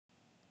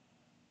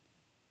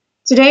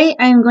Today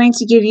I'm going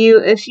to give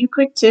you a few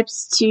quick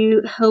tips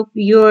to help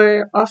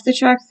your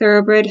off-the-track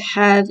thoroughbred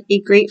have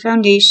a great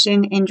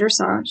foundation in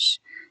dressage.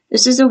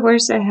 This is a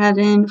horse I have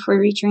in for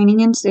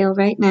retraining and sale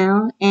right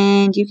now,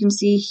 and you can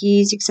see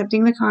he's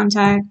accepting the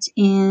contact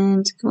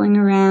and going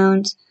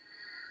around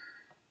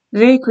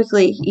very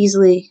quickly,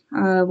 easily,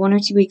 1 or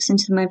 2 weeks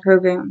into my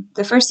program.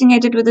 The first thing I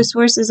did with this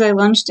horse is I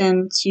lunged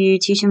him to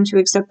teach him to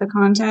accept the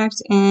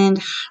contact and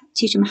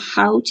teach him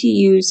how to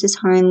use his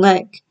hind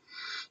leg.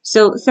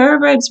 So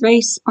thoroughbreds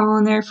race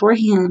on their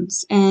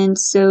forehands, and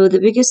so the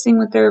biggest thing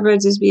with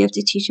thoroughbreds is we have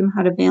to teach them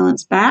how to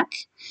balance back,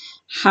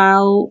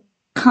 how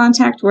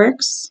contact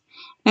works,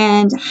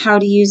 and how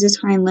to use his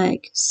hind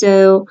leg.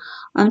 So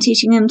I'm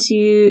teaching him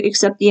to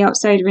accept the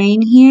outside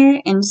rein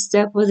here and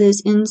step with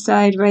his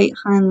inside right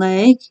hind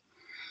leg,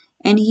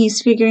 and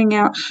he's figuring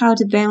out how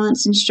to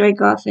balance and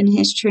strike off in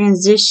his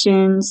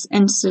transitions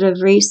instead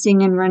of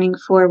racing and running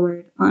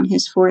forward on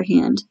his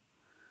forehand.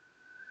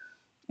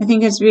 I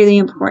think it's really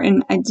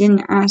important. I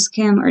didn't ask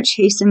him or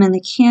chase him in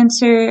the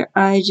canter.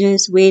 I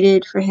just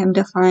waited for him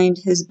to find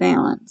his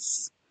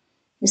balance.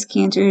 His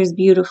canter is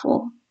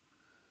beautiful.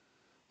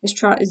 His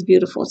trot is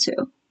beautiful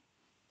too.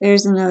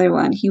 There's another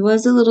one. He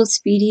was a little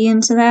speedy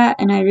into that,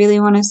 and I really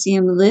want to see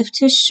him lift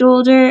his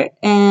shoulder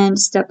and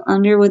step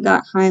under with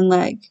that hind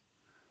leg.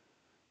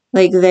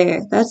 Like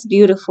there. That's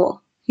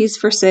beautiful. He's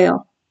for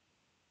sale.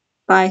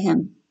 Buy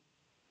him.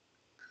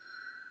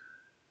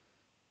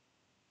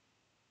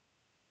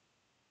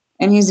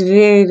 And he's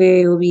very,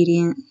 very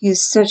obedient.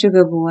 He's such a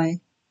good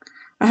boy.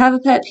 I have a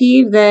pet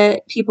peeve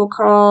that people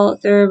call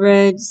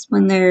thoroughbreds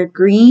when they're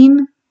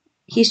green.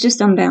 He's just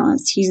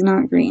unbalanced. He's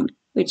not green,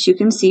 which you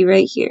can see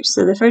right here.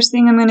 So the first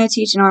thing I'm going to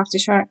teach an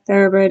off-the-track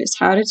thoroughbred is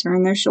how to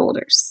turn their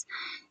shoulders.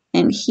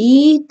 And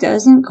he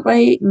doesn't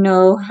quite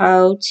know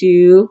how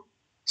to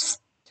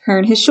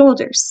turn his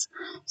shoulders.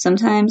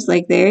 Sometimes,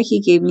 like there,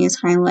 he gave me his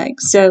hind leg.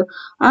 So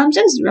I'm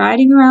just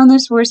riding around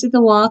this horse at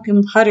the walk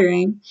and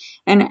puttering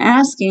and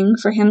asking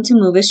for him to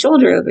move his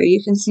shoulder over.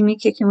 You can see me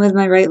kicking with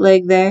my right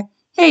leg there.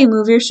 Hey,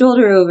 move your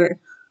shoulder over.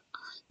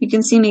 You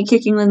can see me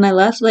kicking with my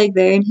left leg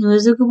there, and he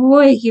was a good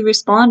boy. He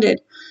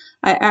responded.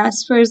 I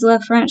asked for his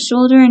left front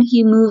shoulder, and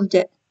he moved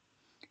it.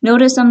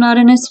 Notice I'm not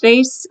in his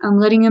face. I'm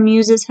letting him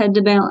use his head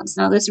to balance.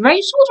 Now, this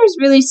right shoulder is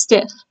really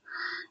stiff.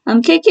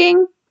 I'm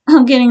kicking.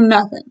 I'm getting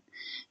nothing.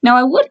 Now,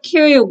 I would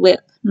carry a whip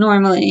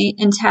normally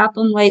and tap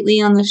him lightly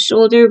on the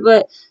shoulder,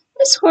 but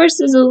this horse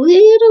is a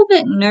little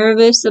bit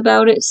nervous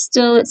about it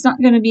still. It's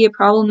not going to be a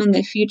problem in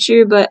the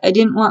future, but I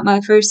didn't want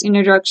my first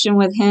introduction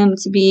with him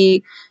to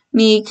be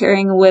me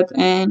carrying a whip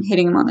and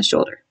hitting him on the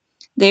shoulder.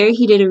 There,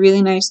 he did a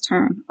really nice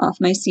turn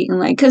off my seat and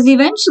leg, because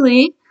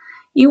eventually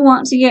you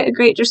want to get a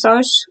great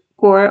dressage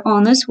score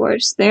on this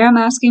horse. There, I'm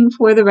asking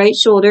for the right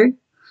shoulder.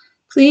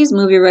 Please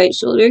move your right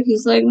shoulder.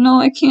 He's like, no,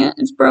 I can't.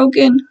 It's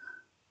broken.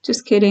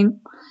 Just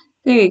kidding.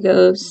 There he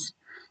goes.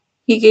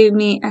 He gave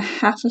me a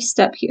half a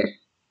step here.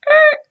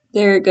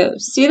 There it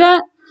goes. See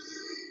that?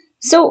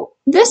 So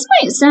this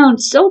might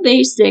sound so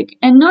basic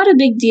and not a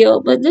big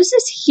deal, but this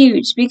is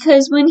huge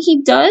because when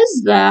he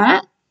does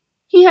that,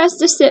 he has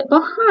to sit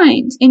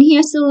behind and he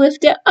has to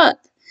lift it up.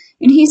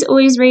 And he's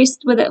always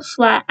raced with it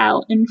flat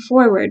out and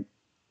forward.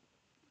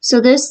 So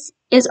this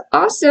is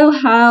also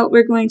how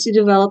we're going to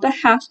develop a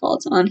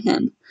half-halt on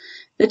him.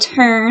 The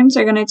turns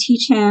are going to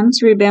teach him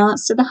to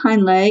rebalance to the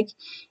hind leg,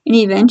 and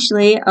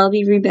eventually I'll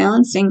be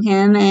rebalancing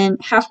him and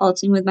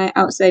half-halting with my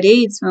outside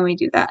aids when we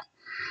do that.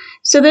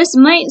 So this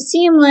might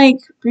seem like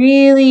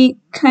really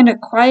kind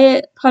of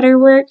quiet putter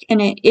work, and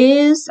it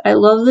is. I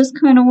love this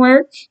kind of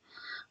work.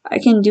 I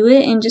can do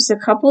it in just a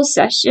couple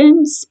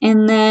sessions,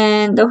 and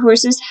then the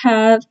horses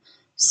have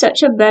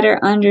such a better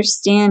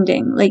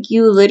understanding. Like,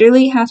 you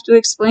literally have to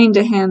explain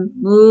to him,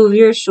 move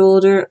your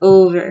shoulder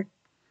over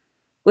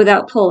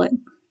without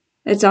pulling.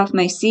 It's off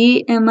my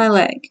seat and my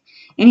leg.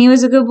 And he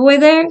was a good boy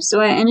there,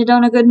 so I ended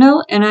on a good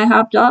note, and I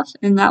hopped off,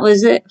 and that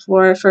was it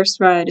for our first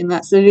ride, and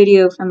that's the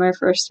video from our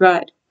first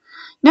ride.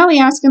 Now we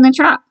ask in the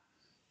trot.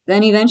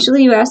 Then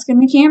eventually you ask in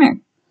the canter.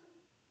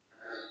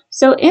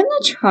 So in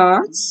the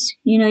trots,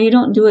 you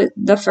don't do it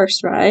the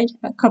first ride,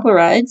 a couple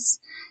rides.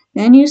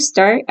 Then you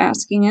start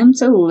asking him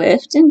to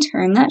lift and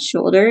turn that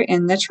shoulder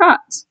in the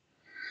trot.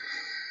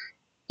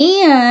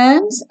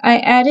 And I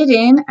added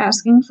in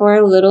asking for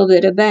a little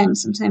bit of bend.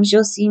 Sometimes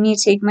you'll see me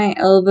take my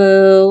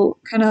elbow,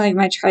 kind of like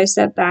my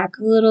tricep back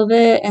a little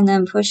bit, and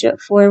then push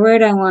it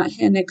forward. I want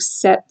him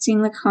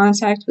accepting the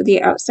contact with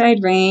the outside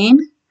rein.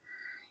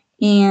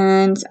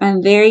 And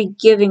I'm very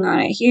giving on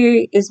it.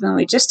 Here is when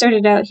we just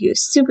started out. He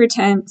was super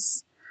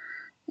tense.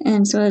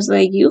 And so I was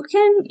like, you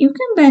can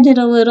bend it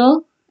a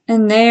little.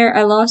 And there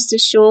I lost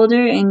his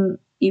shoulder, and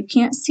you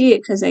can't see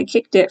it because I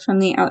kicked it from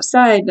the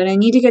outside, but I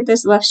need to get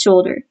this left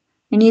shoulder.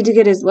 I need to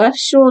get his left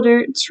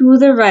shoulder to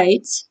the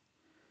right,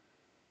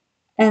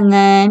 and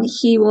then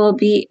he will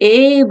be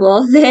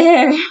able,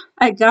 there,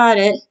 I got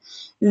it.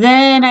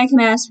 Then I can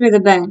ask for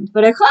the bend.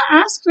 But I can't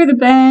ask for the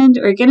bend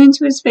or get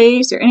into his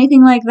face or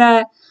anything like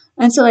that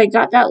until I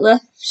got that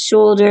left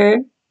shoulder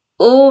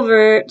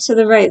over to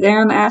the right.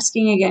 There I'm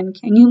asking again,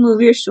 can you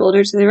move your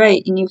shoulder to the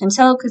right? And you can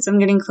tell because I'm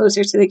getting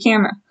closer to the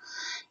camera.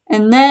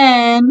 And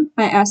then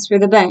I ask for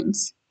the bend.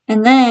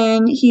 And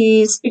then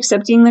he's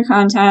accepting the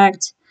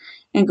contact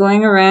and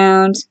going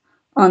around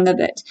on the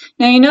bit.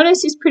 Now you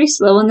notice he's pretty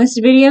slow in this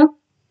video.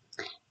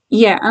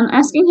 Yeah, I'm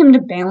asking him to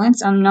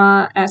balance. I'm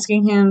not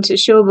asking him to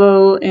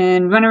showboat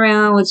and run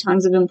around with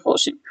tons of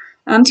impulsion.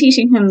 I'm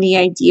teaching him the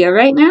idea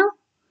right now,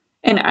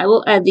 and I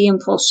will add the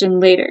impulsion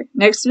later.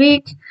 Next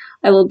week,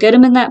 I will get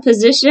him in that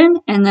position,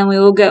 and then we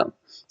will go.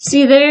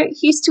 See there?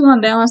 He's too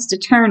unbalanced to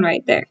turn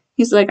right there.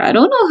 He's like, I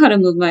don't know how to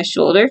move my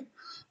shoulder.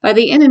 By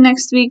the end of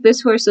next week,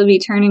 this horse will be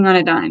turning on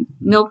a dime.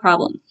 No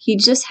problem. He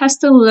just has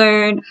to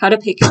learn how to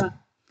pick it up.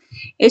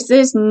 It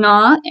is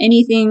not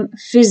anything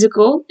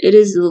physical. It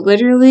is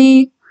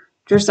literally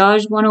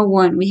Dressage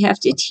 101. We have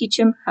to teach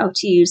him how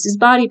to use his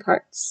body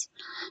parts.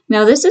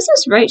 Now, this is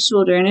his right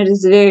shoulder, and it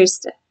is very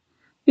stiff.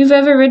 If you've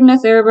ever ridden a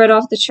thoroughbred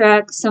off the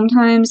track,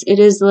 sometimes it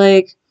is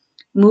like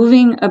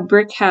moving a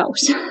brick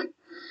house.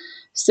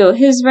 So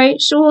his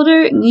right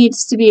shoulder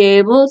needs to be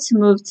able to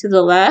move to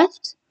the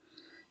left,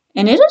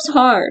 and it is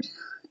hard.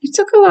 It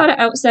took a lot of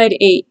outside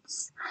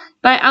aids.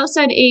 By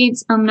outside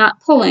aids, I'm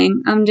not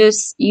pulling. I'm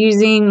just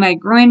using my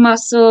groin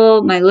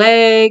muscle, my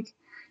leg,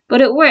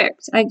 but it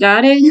worked. I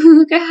got it.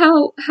 Look at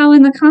how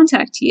in the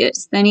contact he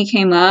is. Then he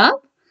came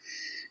up,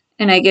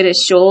 and I get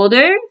his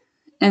shoulder,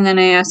 and then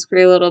I ask for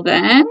a little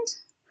bend,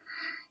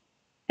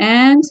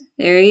 and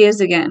there he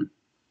is again.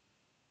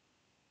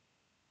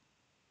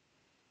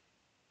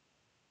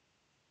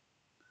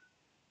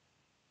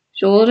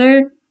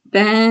 Shoulder,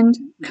 bend,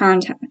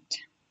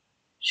 contact.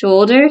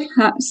 Shoulder,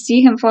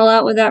 see him fall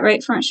out with that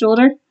right front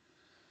shoulder?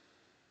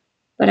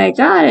 But I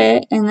got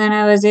it, and then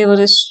I was able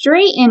to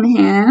straighten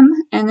him,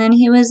 and then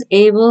he was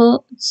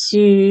able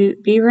to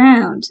be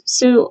round.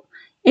 So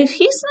if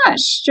he's not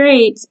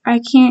straight, I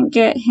can't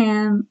get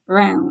him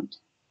round.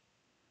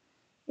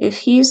 If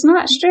he's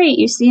not straight,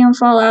 you see him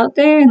fall out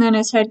there, and then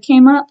his head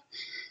came up?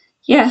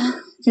 Yeah,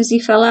 because he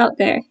fell out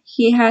there.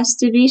 He has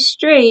to be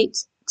straight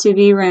to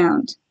be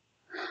round.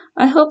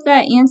 I hope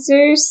that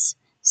answers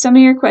some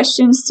of your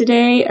questions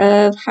today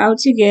of how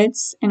to get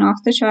an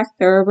off-the-track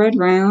thoroughbred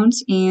round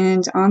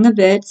and on the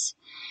bit.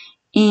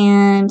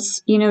 And,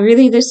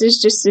 really this is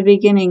just the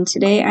beginning.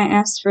 Today I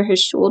asked for his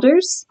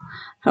shoulders.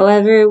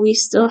 However, we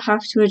still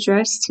have to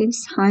address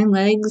his hind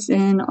legs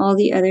and all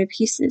the other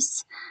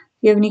pieces.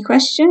 If you have any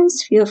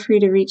questions, feel free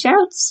to reach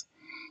out,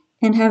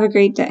 and have a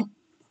great day.